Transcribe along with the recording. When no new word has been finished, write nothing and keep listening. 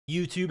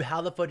YouTube,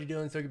 how the fuck you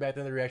doing? So get back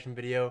to the reaction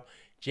video.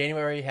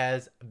 January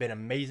has been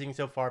amazing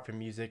so far for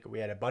music. We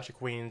had a bunch of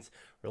queens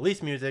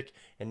release music,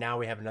 and now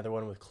we have another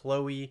one with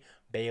Chlöe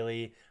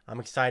Bailey. I'm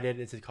excited.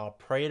 This is called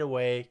Pray It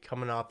Away,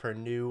 coming off her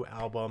new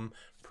album.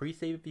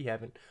 Pre-save if you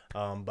haven't,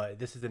 but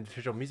this is an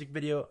official music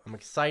video. I'm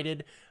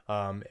excited.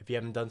 If you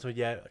haven't done so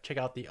yet, check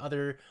out the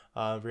other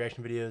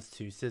reaction videos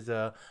to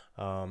SZA,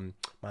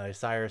 Miley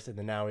Cyrus, and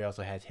then now we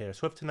also had Taylor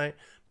Swift tonight.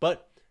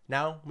 But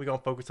now we're going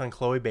to focus on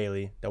Chlöe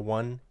Bailey, the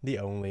one, the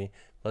only.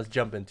 Let's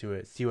jump into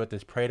it, see what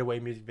this Pray It Away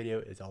music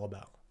video is all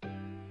about.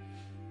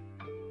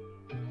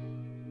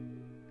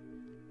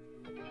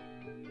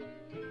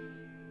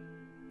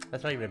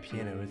 That's not even a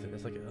piano, is it?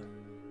 It's like a...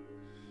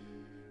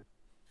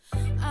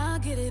 I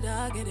get it,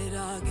 I get it,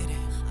 I get it.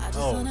 I just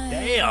wanna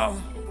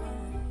damn!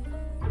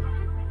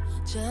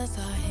 Just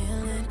a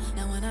healing.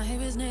 Now when I hear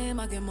his name,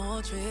 I get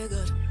more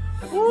triggered.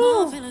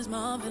 More feelings,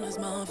 more feelings,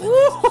 more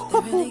feelings. They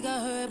really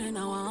got hurt and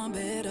now I'm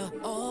better.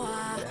 Oh,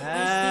 I waste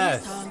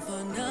this time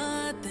for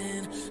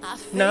nothing. I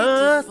faked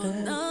it for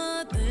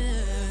nothing.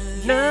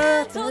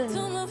 Talk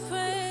to my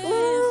friends,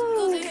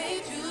 cause they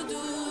hate you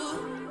do.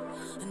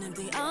 And if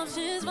the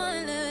option's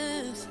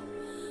violence,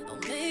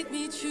 don't make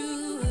me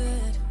choose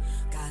it.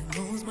 God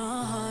knows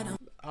my heart.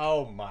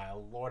 Oh my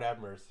Lord have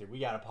mercy. We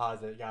gotta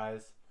pause it,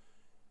 guys.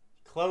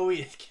 Chlöe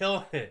is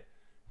killing it.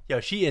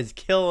 Yo, she is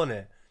killing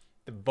it.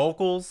 The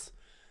vocals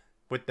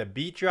with the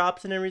beat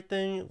drops and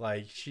everything,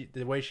 like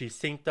the way she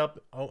synced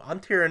up. Oh,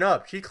 I'm tearing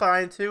up. She's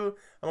crying too.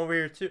 I'm over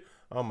here too.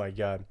 Oh my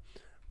God,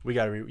 we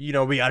gotta we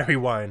gotta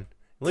rewind.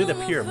 Look at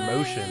the pure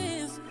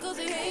emotion.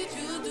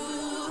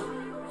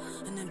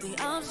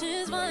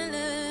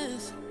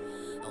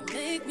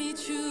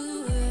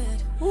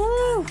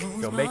 Woo!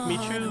 Don't make me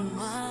choose.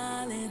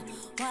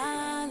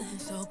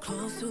 So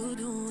close to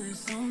doing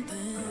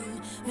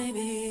something.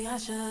 Maybe I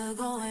should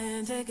go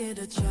and take it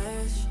to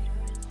church.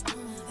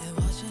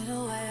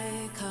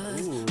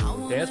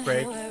 Ooh, dance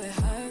break.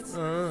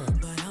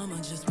 But I'ma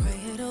just pray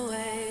it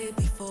away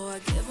before I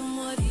give him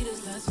what he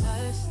deserves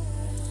first.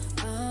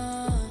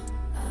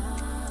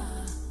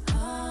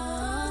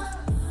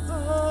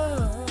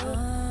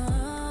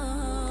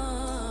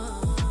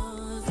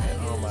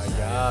 Oh my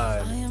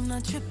God. I am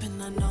not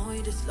tripping, I know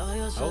he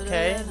disloyal.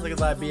 Okay, look at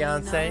that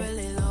Beyonce.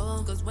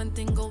 Cause when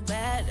things go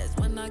bad, that's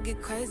when I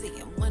get crazy.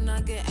 And when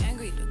I get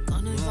angry, the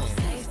gun is on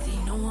safety.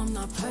 No, I'm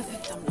not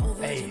perfect, I'm no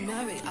Virgin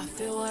Mary. I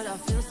feel what I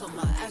feel, so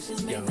my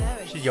actions may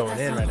vary. She's going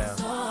in right now.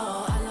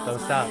 Don't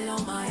stop.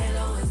 My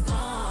halo is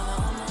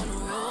gone, I'm on the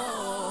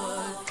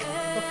road.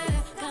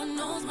 God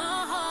knows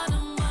my heart,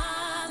 I'm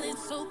wild,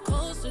 it's so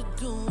close to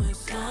doing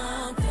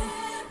something.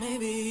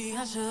 Maybe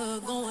I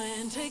should go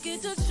and take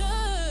it to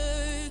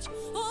church.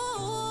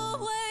 Oh,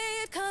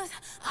 wait, cause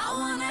I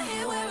wanna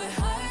hear where it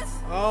hurts.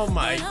 Oh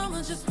my.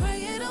 I'ma just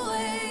pray it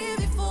away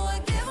before I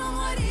give him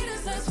what he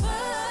deserves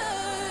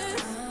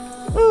first.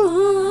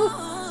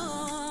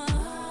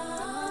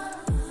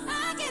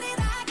 I get it,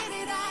 I get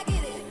it, I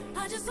get it.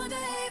 I just want to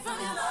hear from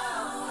you.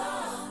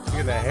 Look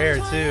at the hair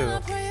too. I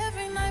pray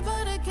every night,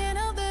 but I can't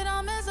help that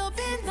I mess up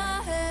in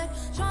my head.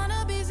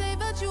 Tryna be safe,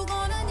 but you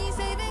gonna need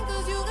saving,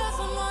 cause you got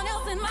someone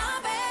else in my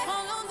bed.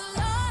 All on the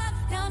line,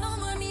 down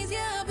on my knees,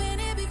 yeah, I've been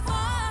here before.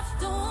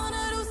 Don't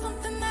wanna do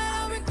something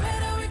that I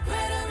regret, I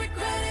regret, I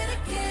regret it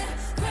again.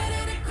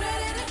 Credit it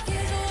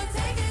again, so I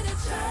take it to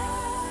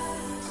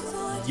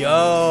church.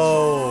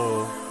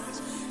 Yo,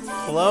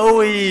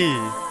 Chlöe.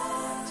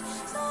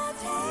 So I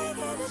take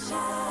it to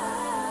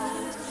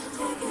church,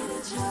 take it to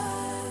church.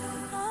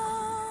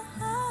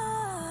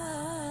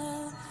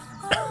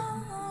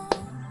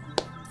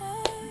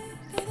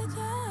 Take it to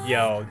church.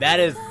 Yo, that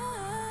is,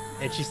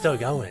 and she's still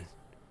going.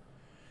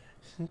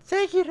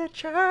 Take you to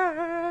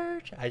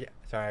church.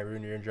 Sorry, I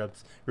ruined your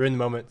eardrums. Ruined the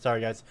moment.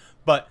 Sorry, guys.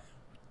 But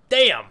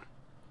damn,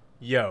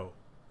 yo,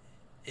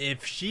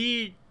 if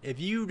you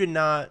did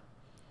not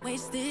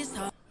Waste this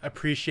time.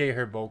 appreciate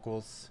her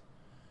vocals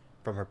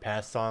from her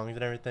past songs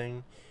and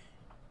everything,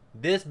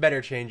 this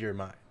better change your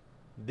mind.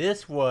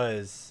 This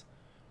was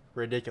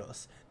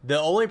ridiculous. The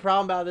only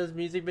problem about this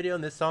music video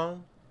and this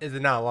song is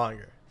it's not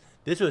longer.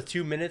 This was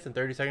 2 minutes and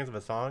 30 seconds of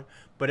a song,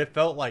 but it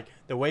felt like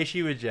the way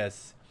she was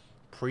just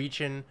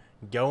preaching,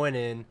 going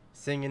in,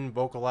 singing,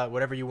 vocalize,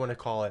 whatever you want to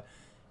call it,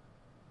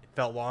 it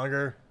felt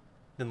longer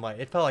than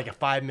it felt like a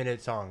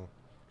 5-minute song.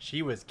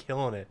 She was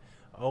killing it.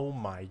 Oh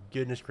my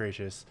goodness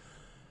gracious.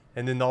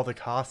 And then all the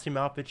costume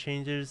outfit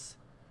changes.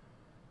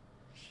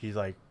 She's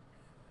like,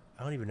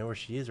 I don't even know where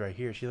she is right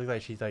here. She looks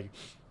like she's like,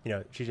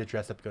 she's just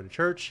dressed up to go to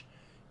church.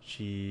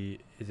 She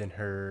is in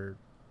her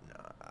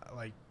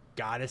like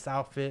goddess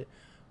outfit.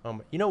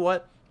 You know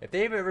what? If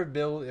they ever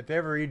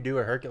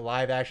redo a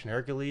live action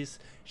Hercules,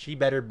 she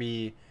better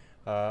be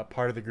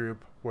part of the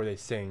group where they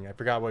sing. I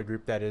forgot what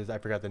group that is. I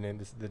forgot the name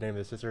of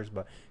the sisters,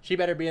 but she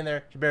better be in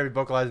there. She better be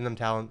vocalizing them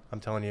talent. I'm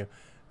telling you,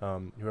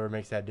 whoever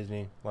makes that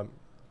Disney,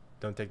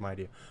 don't take my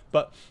idea.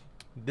 But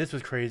this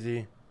was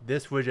crazy.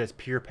 This was just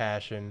pure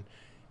passion,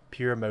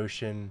 pure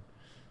emotion.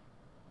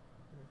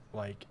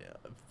 Like,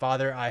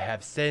 Father, I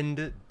have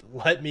sinned.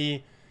 Let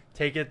me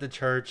take it to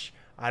church.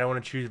 I don't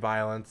want to choose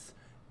violence.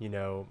 You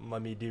know,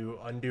 let me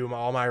undo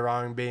all my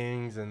wrong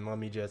beings, and let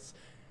me just,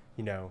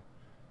 you know,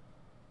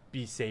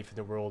 be safe in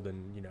the world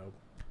and, you know,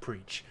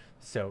 preach.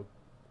 So,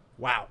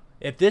 wow.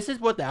 If this is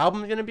what the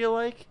album is going to be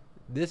like,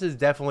 this is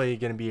definitely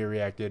going to be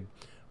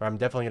I'm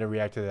definitely going to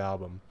react to the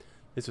album.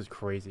 This was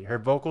crazy. Her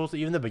vocals,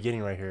 even the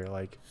beginning right here,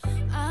 like.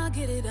 I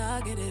get it.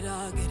 I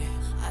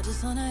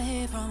just want to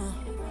hear from him.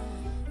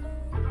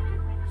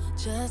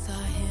 Just a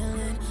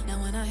healing.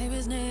 Now when I hear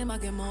his name, I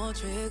get more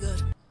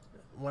triggered.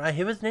 When I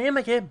hear his name,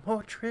 I get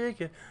more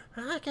triggered.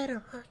 I get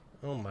him.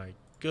 Oh my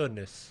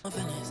goodness.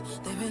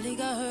 They really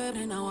got hurt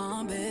and now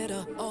I'm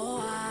better. Oh,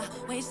 I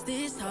waste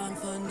this time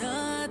for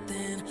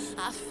nothing.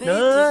 I faked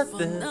it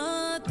for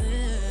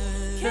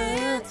nothing.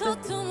 Can't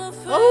talk to my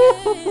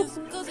friends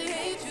cause they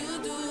hate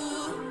you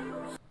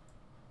do.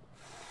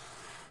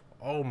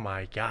 Oh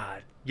my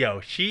god. Yo,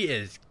 she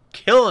is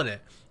killing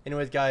it.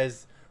 Anyways,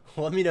 guys,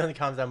 let me know in the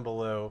comments down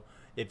below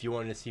if you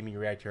want to see me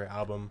react to her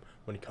album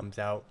when it comes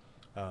out.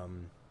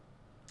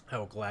 I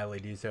will gladly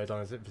do so, as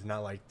long as it's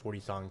not like 40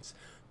 songs.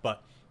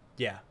 But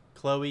yeah,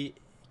 Chlöe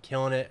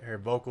killing it. Her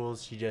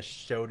vocals, she just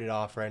showed it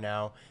off right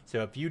now.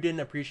 So if you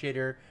didn't appreciate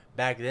her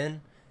back then,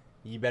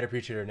 you better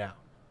appreciate her now.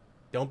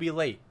 Don't be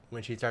late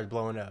when she starts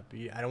blowing up.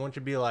 I don't want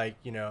you to be like,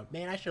 you know,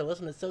 man, I should have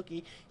listened to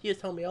Silky. He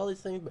just told me all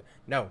these things. But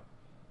no,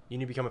 you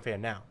need to become a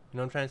fan now. You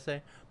know what I'm trying to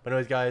say? But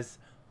anyways, guys,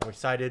 I'm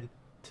excited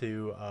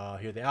to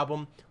hear the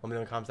album. Let me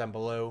know in the comments down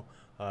below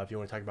if you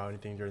want to talk about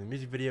anything during the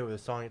music video or the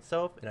song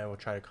itself, and I will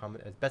try to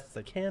comment as best as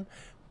I can.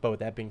 But with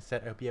that being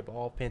said, I hope you have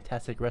all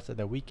fantastic rest of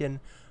the weekend.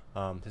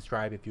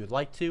 Subscribe if you would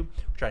like to.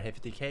 We'll try to hit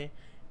 50K,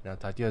 and I'll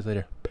talk to you guys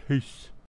later. Peace.